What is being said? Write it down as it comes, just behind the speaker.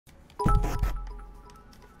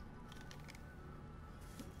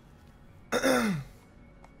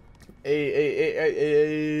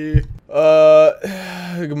Hey.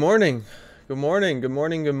 Good morning. Good morning. Good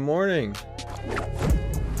morning. Good morning.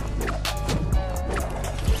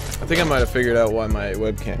 I think I might have figured out why my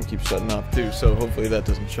webcam keeps shutting off too, so hopefully that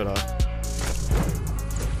doesn't shut off.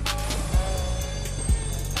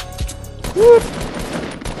 Whoop.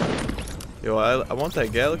 Yo, I want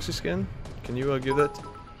that galaxy skin. Can you give that?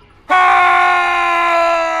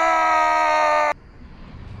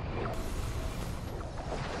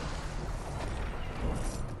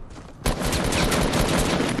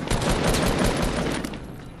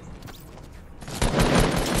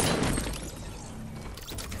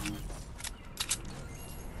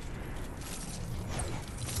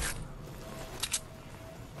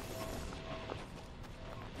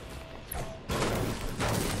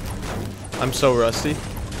 I'm so rusty.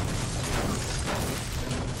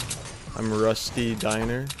 I'm Rusty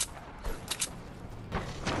Diner.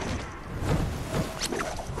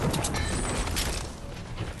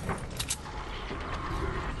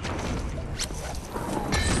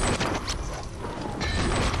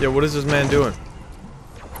 Yeah, what is this man doing?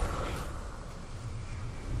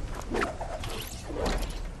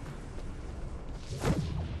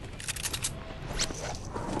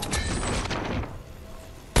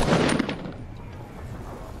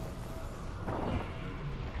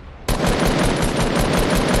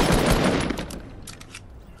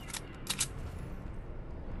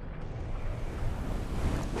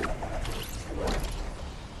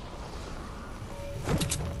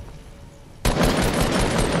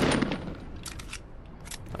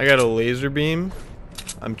 I got a laser beam.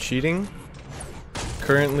 I'm cheating.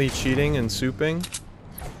 Currently cheating and souping.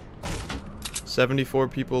 74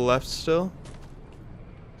 people left still.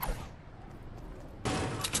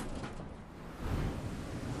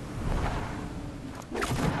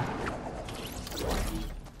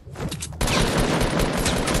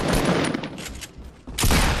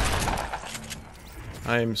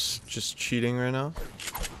 I am just cheating right now.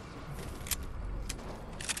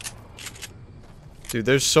 Dude,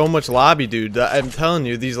 there's so much lobby, dude. I'm telling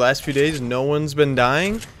you, these last few days, no one's been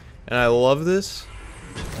dying, and I love this.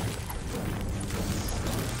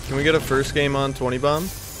 Can we get a first game on 20 bomb?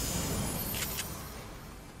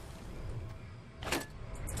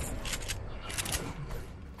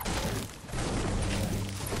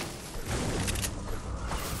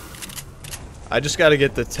 I just gotta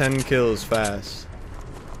get the 10 kills fast.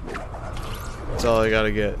 That's all I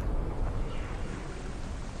gotta get.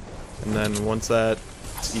 And then once that,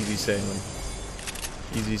 it's easy sailing.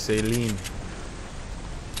 Easy sailing.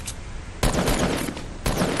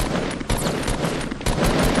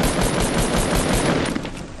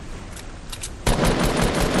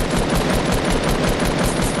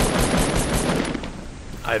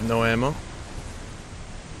 I have no ammo.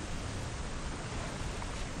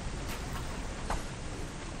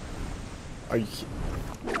 Are you...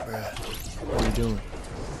 What are you doing?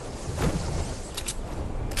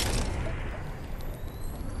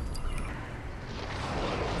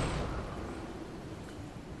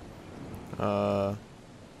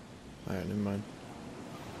 Alright, never mind.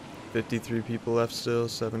 53 people left still,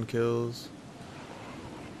 7 kills.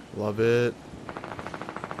 Love it.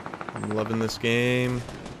 I'm loving this game.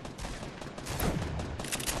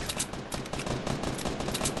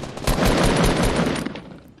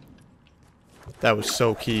 That was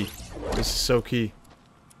so key. This is so key.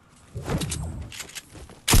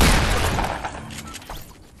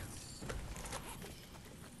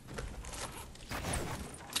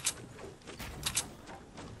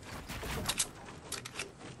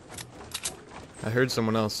 I heard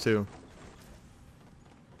someone else too.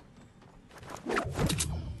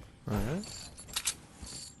 Alright.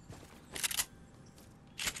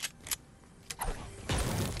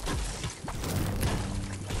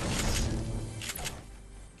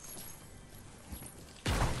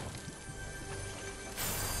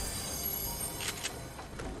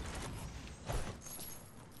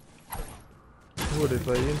 What if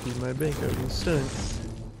I emptied my bank out instead?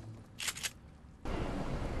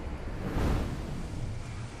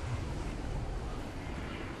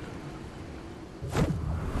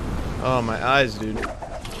 Oh, my eyes, dude. My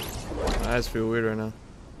eyes feel weird right now.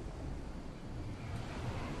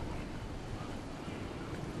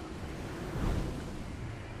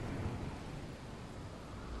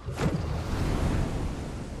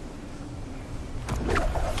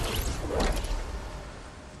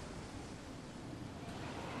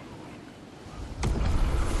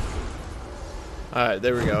 Alright,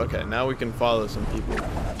 there we go. Okay, now we can follow some people.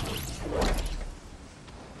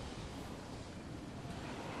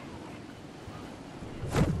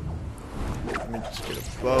 Let me just get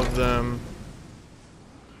above them.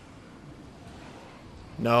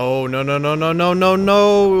 No, no, no, no, no, no, no,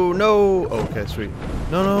 no, no. Okay, sweet.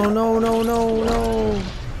 No, no, no, no, no, no.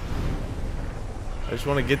 I just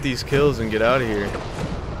want to get these kills and get out of here.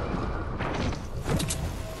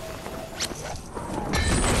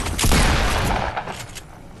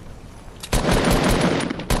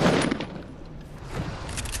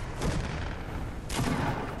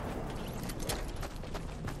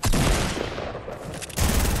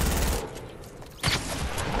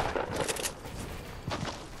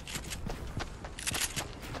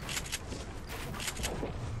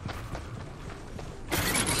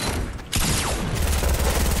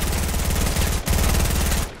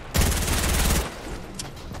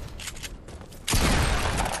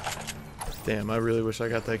 Damn, I really wish I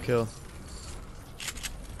got that kill.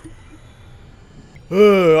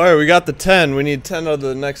 Alright, we got the 10. We need 10 out of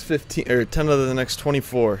the next 15, or 10 out of the next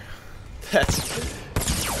 24. That's...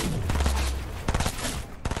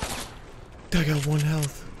 I got 1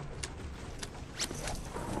 health.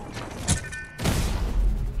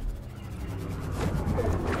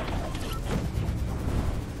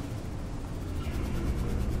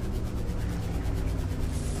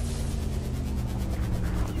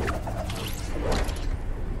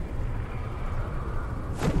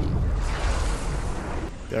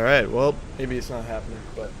 Alright, well, maybe it's not happening,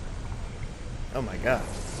 but... Oh my god.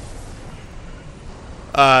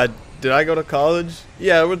 Did I go to college?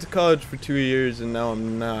 Yeah, I went to college for 2 years and now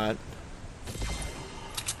I'm not.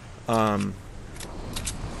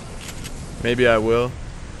 Maybe I will.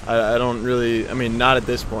 I don't really, I mean, not at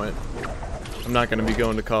this point. I'm not gonna be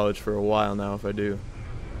going to college for a while now if I do.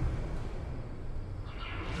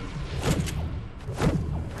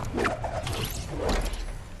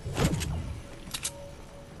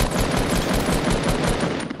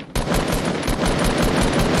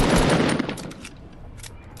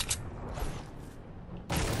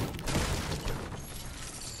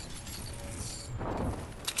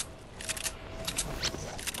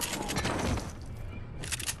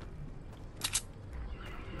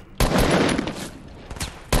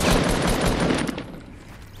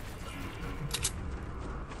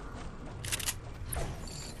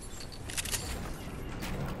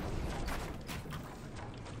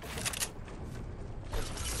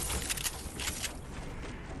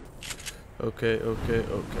 Okay, okay,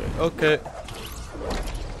 okay, okay.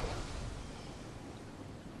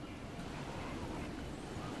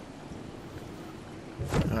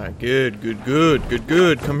 Alright, good, good, good, good,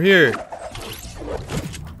 good. Come here.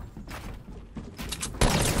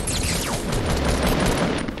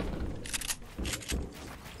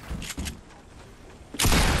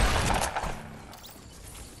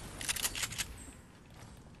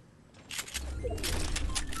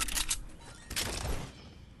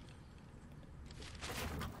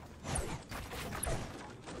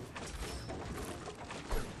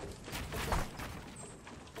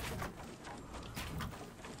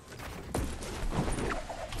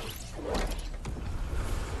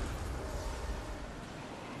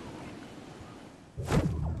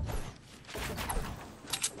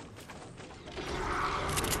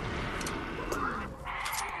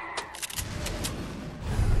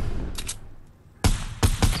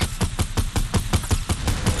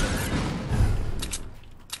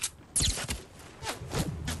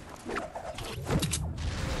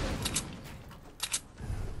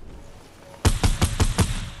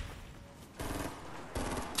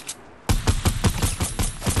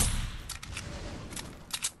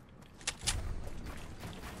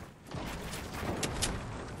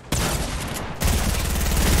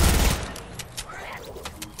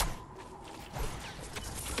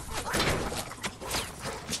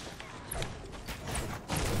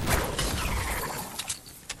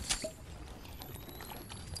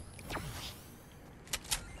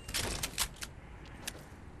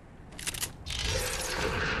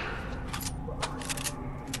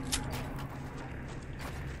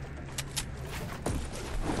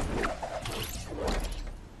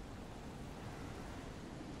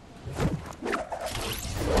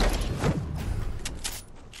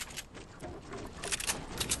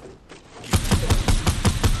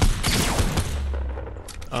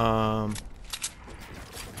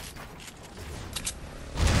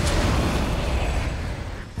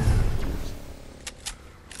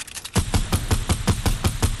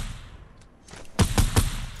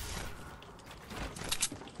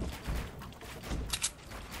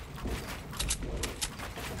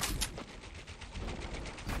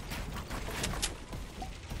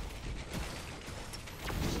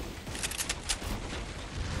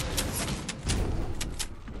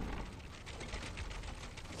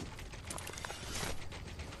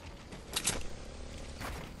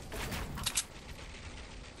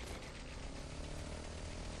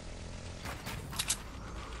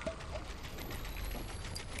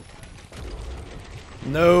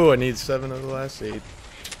 No, I need 7 of the last 8.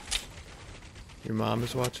 Your mom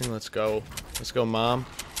is watching. Let's go. Let's go, mom.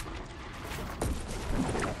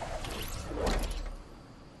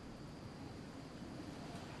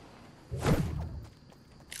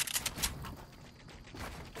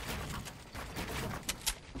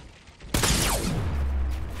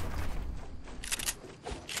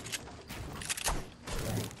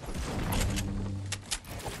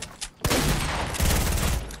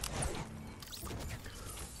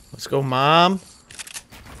 Let's go, mom.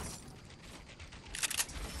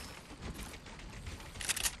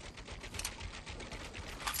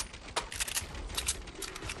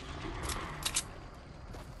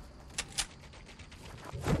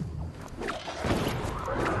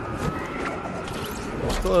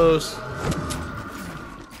 It's close.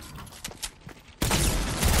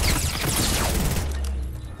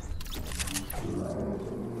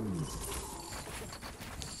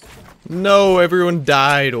 No, everyone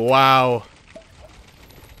died. Wow.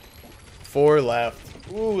 4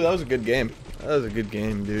 left. Ooh, that was a good game. That was a good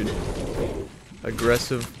game, dude.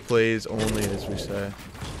 Aggressive plays only, as we say.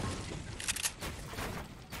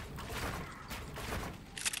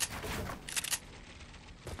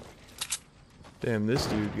 Damn, this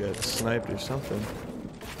dude got sniped or something.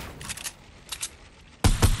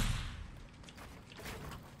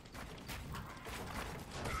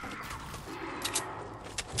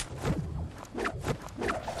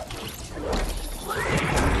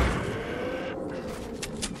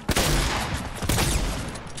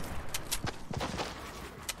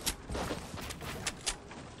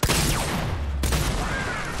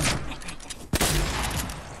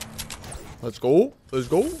 Let's go. Let's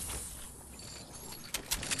go.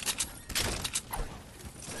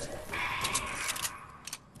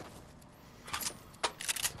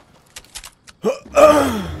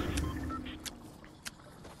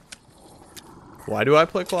 Why do I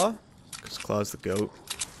play Claw? Because Claw's the GOAT.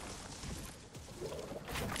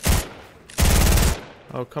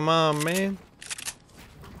 Oh, come on, man.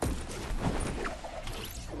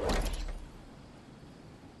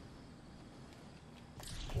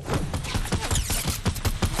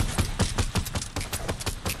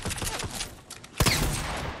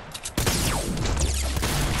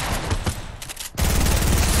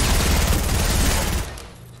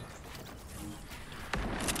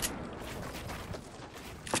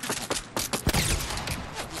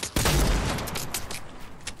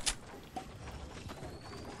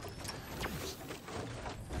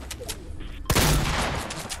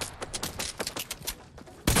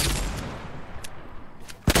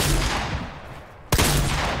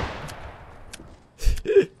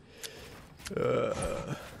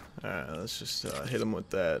 Alright, let's just hit him with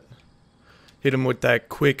that. Hit him with that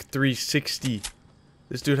quick 360.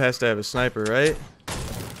 This dude has to have a sniper, right?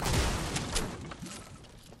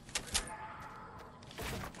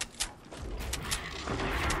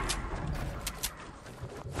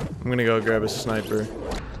 I'm gonna go grab a sniper.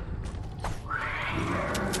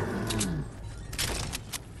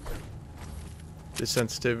 The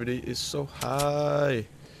sensitivity is so high.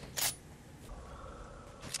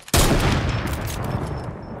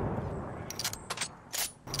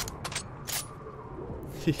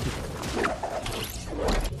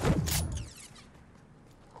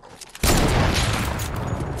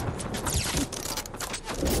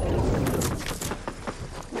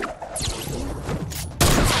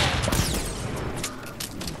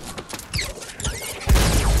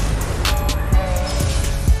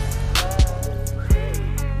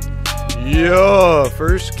 Yo,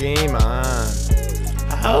 first game on.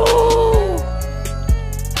 Oh!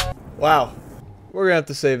 Wow. We're gonna have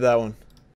to save that one.